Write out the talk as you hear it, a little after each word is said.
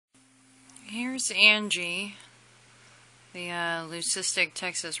Here's Angie, the leucistic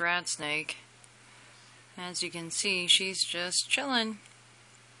Texas rat snake. As you can see, she's just chillin'.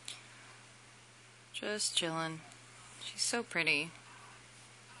 Just chillin'. She's so pretty.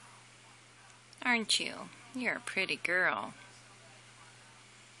 Aren't you? You're a pretty girl.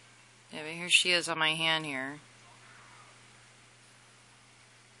 Yeah, but here she is on my hand here.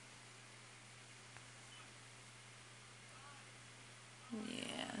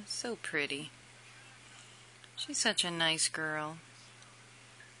 Yeah, so pretty. She's such a nice girl.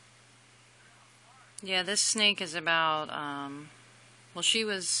 Yeah, this snake is about, well,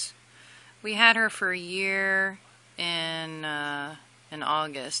 we had her for a year in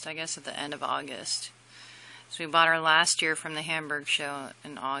August, I guess at the end of August. So we bought her last year from the Hamburg show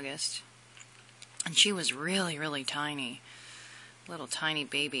in August. And she was really, really tiny. Little tiny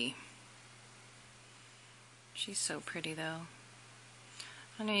baby. She's so pretty though.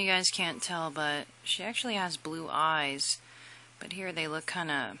 I know you guys can't tell, but she actually has blue eyes. But here they look kind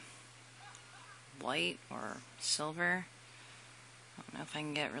of white or silver. I don't know if I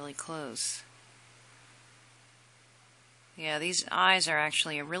can get really close. Yeah, these eyes are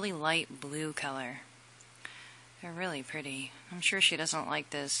actually a really light blue color. They're really pretty. I'm sure she doesn't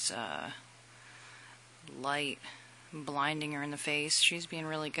like this light blinding her in the face. She's being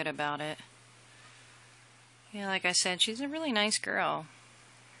really good about it. Yeah, like I said, she's a really nice girl.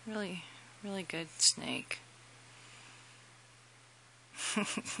 Really, really good snake.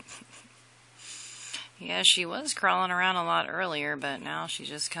 Yeah, she was crawling around a lot earlier, but now she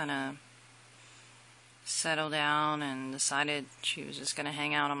just kind of settled down and decided she was just going to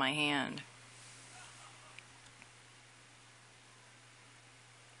hang out on my hand.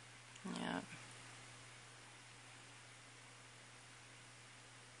 Yeah.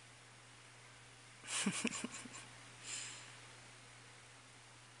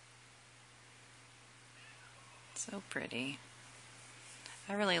 So pretty.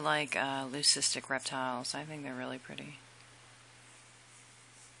 I really like leucistic reptiles. I think they're really pretty.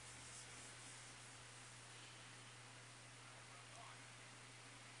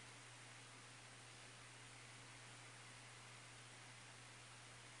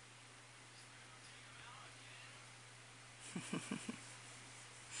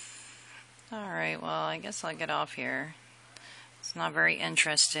 Alright, well, I guess I'll get off here. It's not very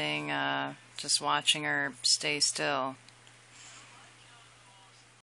interesting just watching her stay still.